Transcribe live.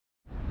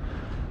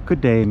Good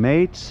day,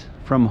 mates,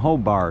 from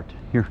Hobart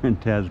here in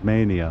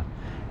Tasmania,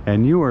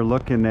 and you are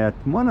looking at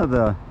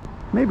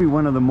maybe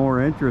one of the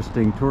more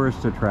interesting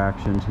tourist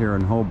attractions here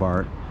in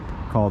Hobart,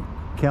 called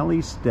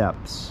Kelly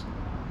Steps,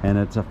 and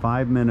it's a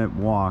 5-minute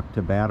walk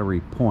to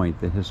Battery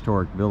Point, the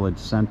historic village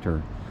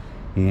center.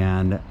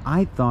 And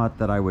I thought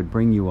that I would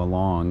bring you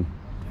along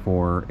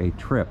for a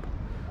trip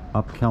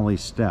up Kelly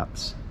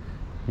Steps,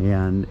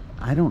 and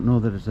I don't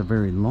know that it's a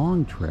very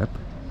long trip,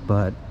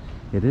 but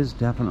it is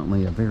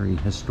definitely a very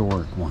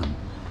historic one.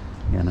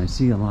 And I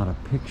see a lot of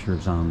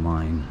pictures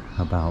online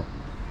about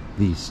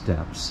these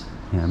steps,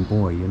 and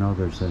boy, you know,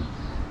 there's a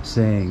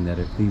saying that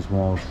if these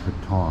walls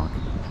could talk,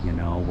 you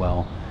know,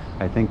 well,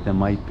 I think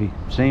the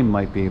same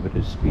might be able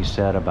to be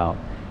said about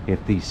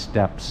if these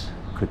steps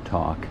could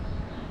talk.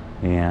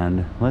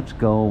 And let's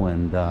go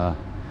and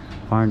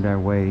find our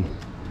way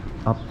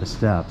up the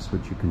steps,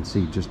 which you can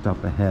see just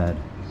up ahead.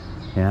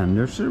 And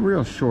there's a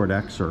real short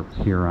excerpt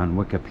here on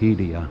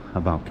Wikipedia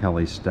about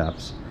Kelly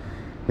Steps.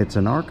 It's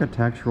an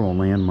architectural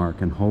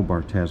landmark in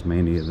Hobart,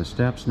 Tasmania. The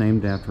steps,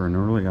 named after an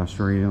early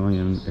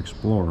Australian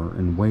explorer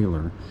and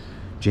whaler,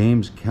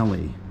 James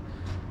Kelly,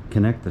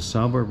 connect the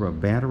suburb of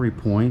Battery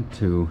Point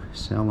to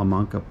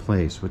Salamanca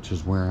Place, which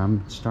is where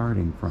I'm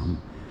starting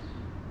from.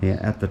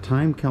 At the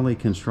time Kelly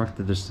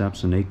constructed the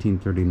steps in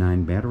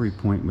 1839, Battery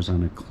Point was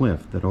on a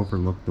cliff that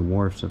overlooked the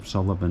wharfs of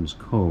Sullivan's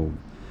Cove.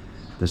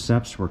 The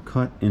steps were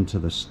cut into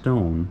the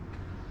stone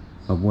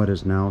of what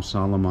is now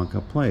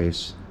Salamanca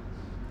Place,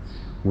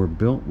 were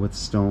built with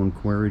stone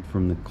quarried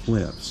from the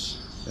cliffs.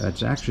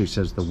 It actually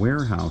says the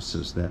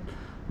warehouses that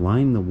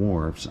line the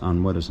wharfs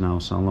on what is now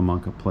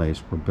Salamanca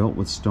Place were built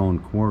with stone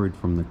quarried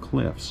from the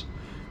cliffs.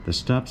 The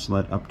steps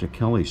led up to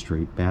Kelly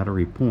Street,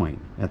 Battery Point.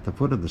 At the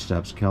foot of the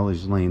steps,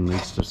 Kelly's Lane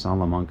leads to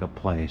Salamanca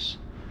Place.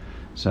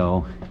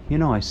 So, you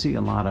know, I see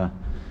a lot of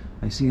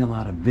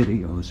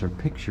videos, or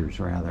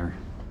pictures rather,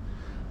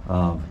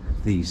 of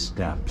these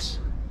steps,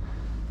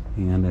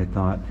 and I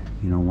thought,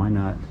 you know, why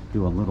not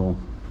do a little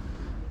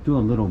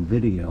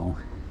video,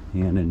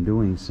 and in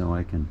doing so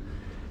I can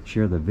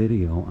share the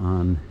video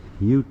on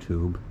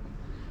YouTube,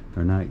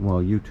 or not,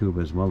 well,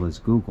 YouTube as well as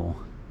Google,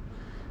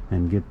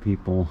 and give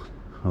people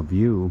a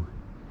view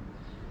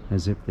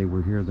as if they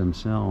were here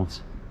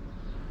themselves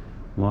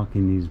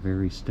walking these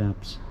very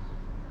steps.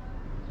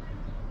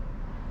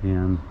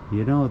 And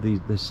you know,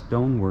 the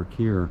stonework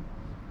here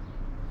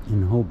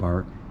in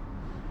Hobart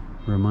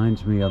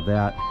reminds me of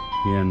that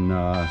in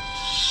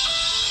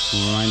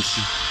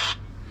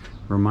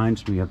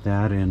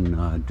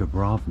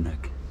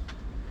Dubrovnik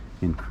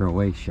in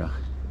Croatia.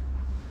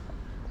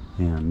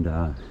 And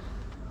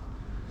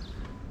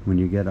when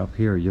you get up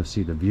here, you'll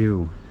see the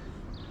view.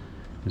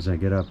 As I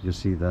get up, you'll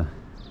see the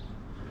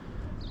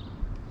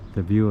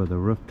view of the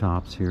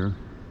rooftops here,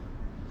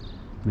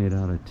 made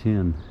out of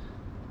tin.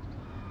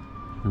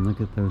 And look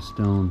at those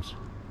stones.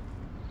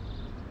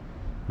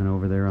 And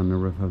over there on the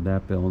roof of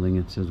that building,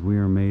 it says, "We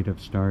are made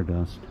of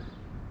stardust."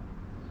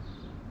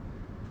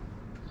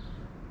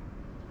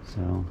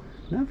 So,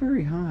 not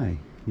very high,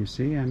 you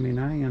see. I mean,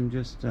 I am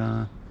just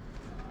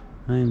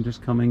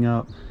coming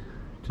up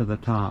to the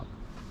top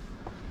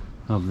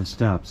of the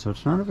steps. So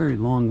it's not a very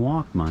long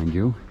walk, mind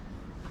you,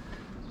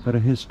 but a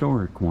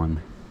historic one,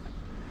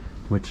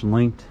 which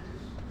linked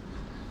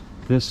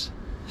this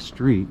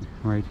street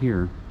right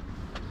here,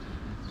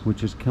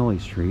 which is Kelly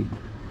Street,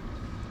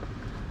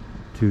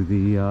 to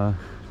the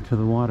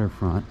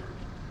waterfront.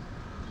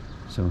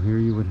 So here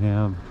you would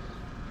have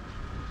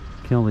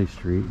Kelly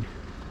Street,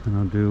 and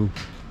I'll do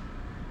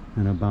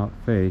an about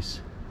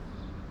face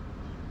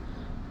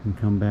and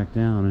come back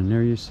down, and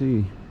there you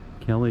see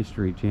Kelly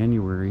Street,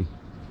 January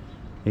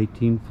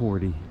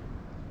 1840.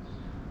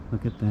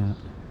 Look at that.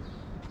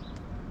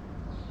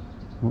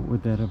 What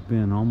would that have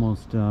been?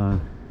 Almost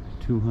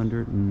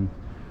 200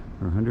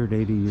 or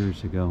 180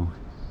 years ago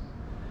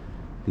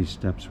these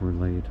steps were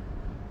laid.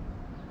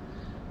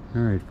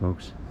 Alright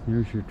folks,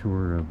 there's your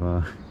tour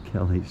of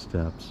Kelly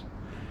Steps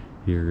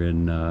here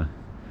in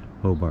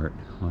Hobart,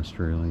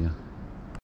 Australia.